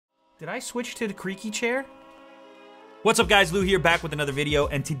Did I switch to the creaky chair? What's up guys, Lou here, back with another video,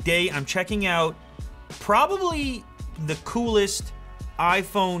 and today I'm checking out probably the coolest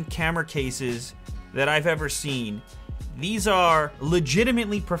iPhone camera cases that I've ever seen. These are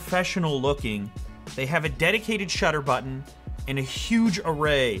legitimately professional looking. They have a dedicated shutter button and a huge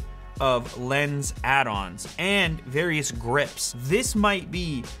array of lens add-ons and various grips. This might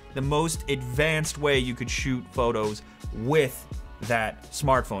be the most advanced way you could shoot photos with that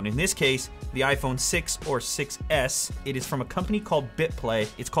smartphone. In this case, the iPhone 6 or 6S. It is from a company called BitPlay.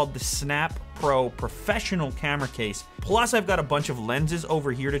 It's called the Snap Pro Professional Camera Case. Plus, I've got a bunch of lenses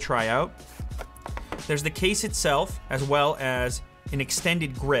over here to try out. There's the case itself, as well as an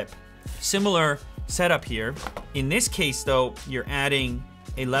extended grip. Similar setup here. In this case, though, you're adding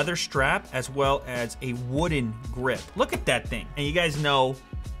a leather strap as well as a wooden grip. Look at that thing. And you guys know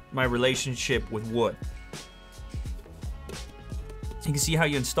my relationship with wood. You can see how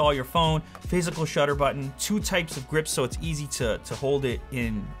you install your phone, physical shutter button, two types of grips so it's easy to hold it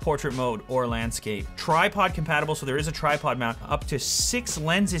in portrait mode or landscape. Tripod compatible, so there is a tripod mount. Up to 6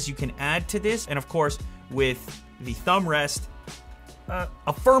 lenses you can add to this, and of course, with the thumb rest,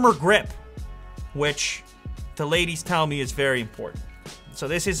 a firmer grip, which the ladies tell me is very important. So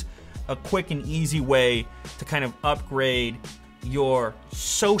this is a quick and easy way to kind of upgrade your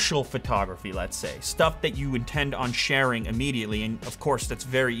social photography, let's say. Stuff that you intend on sharing immediately, and of course that's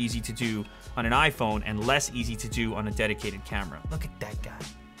very easy to do on an iPhone and less easy to do on a dedicated camera. Look at that guy.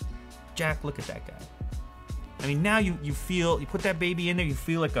 Jack, look at that guy. I mean, now you put that baby in there, you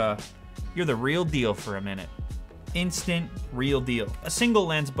feel like you're the real deal for a minute. Instant real deal. A single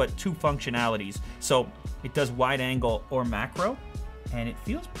lens, but 2 functionalities. So it does wide angle or macro, and it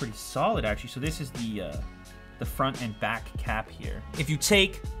feels pretty solid actually. So this is the front and back cap here. If you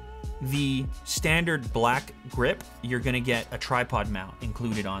take the standard black grip, you're gonna get a tripod mount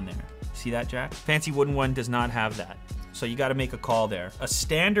included on there. See that, Jack? Fancy wooden one does not have that. So you gotta make a call there. A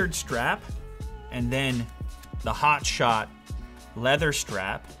standard strap, and then the Hot Shot leather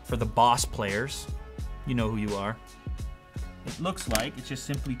strap for the boss players. You know who you are. It looks like it's just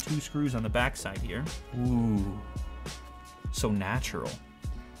simply 2 screws on the back side here. Ooh, so natural.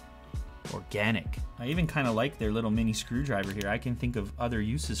 Organic. I even kind of like their little mini screwdriver here. I can think of other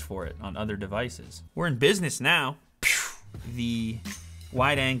uses for it on other devices. We're in business now. The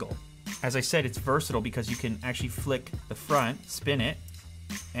wide angle. As I said, it's versatile because you can actually flick the front, spin it,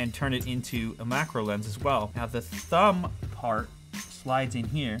 and turn it into a macro lens as well. Now the thumb part slides in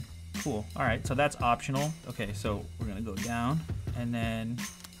here. Cool. All right, so that's optional. Okay, so we're gonna go down and then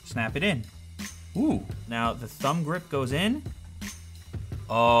snap it in. Ooh, now the thumb grip goes in.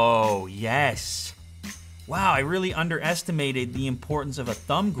 Oh, yes. Wow, I really underestimated the importance of a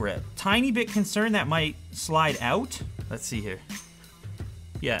thumb grip. Tiny bit concerned that might slide out. Let's see here.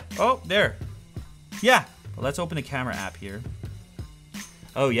 Yeah, oh, there. Yeah, well, let's open the camera app here.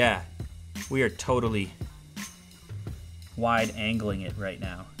 Oh yeah, we are totally wide angling it right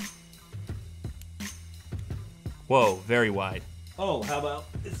now. Whoa, very wide. Oh, how about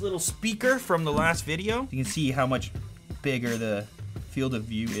this little speaker from the last video? You can see how much bigger the field of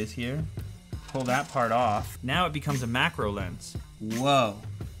view is here. Pull that part off. Now it becomes a macro lens. Whoa.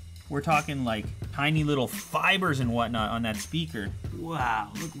 We're talking like tiny little fibers and whatnot on that speaker.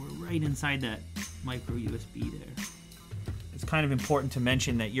 Wow, look, we're right inside that micro USB there. It's kind of important to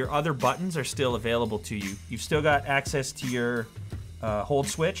mention that your other buttons are still available to you. You've still got access to your hold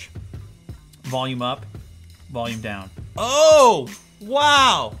switch, volume up, volume down. Oh,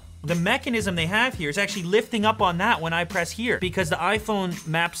 wow. The mechanism they have here is actually lifting up on that when I press here, because the iPhone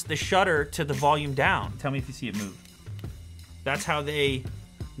maps the shutter to the volume down. Tell me if you see it move. That's how they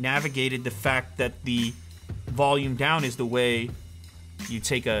navigated the fact that the volume down is the way you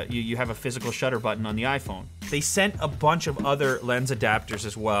take you have a physical shutter button on the iPhone. They sent a bunch of other lens adapters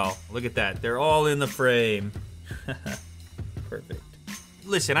as well. Look at that, they're all in the frame. Perfect.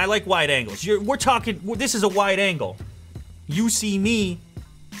 Listen, I like wide angles. We're talking, this is a wide angle. You see me,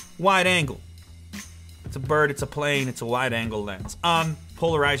 wide angle. It's a bird, it's a plane, it's a wide angle lens.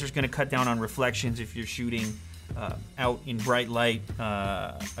 Polarizer's gonna cut down on reflections if you're shooting out in bright light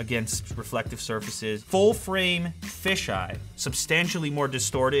against reflective surfaces. Full frame fisheye, substantially more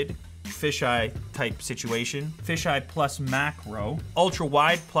distorted fisheye type situation. Fisheye plus macro, ultra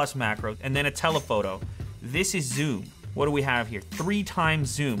wide plus macro, and then a telephoto. This is zoom. What do we have here? 3 times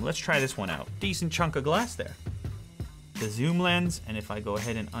zoom. Let's try this one out. Decent chunk of glass there. The zoom lens, and if I go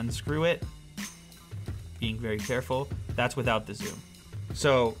ahead and unscrew it, being very careful, that's without the zoom.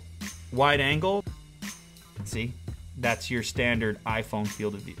 So, wide angle, see, that's your standard iPhone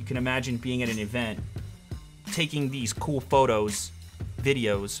field of view. You can imagine being at an event, taking these cool photos,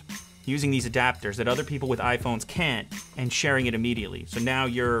 videos, using these adapters that other people with iPhones can't and sharing it immediately. So now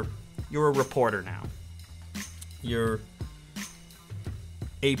you're a reporter now. You're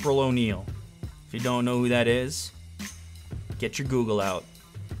April O'Neil. If you don't know who that is, get your Google out.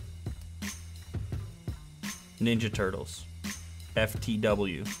 Ninja Turtles.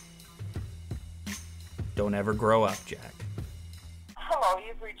 FTW. Don't ever grow up, Jack. Hello,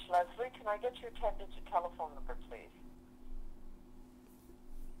 you've reached Leslie. Can I get your 10-digit telephone number, please?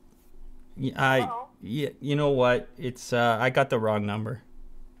 You know what? It's I got the wrong number.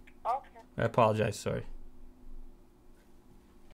 Okay. I apologize. Sorry.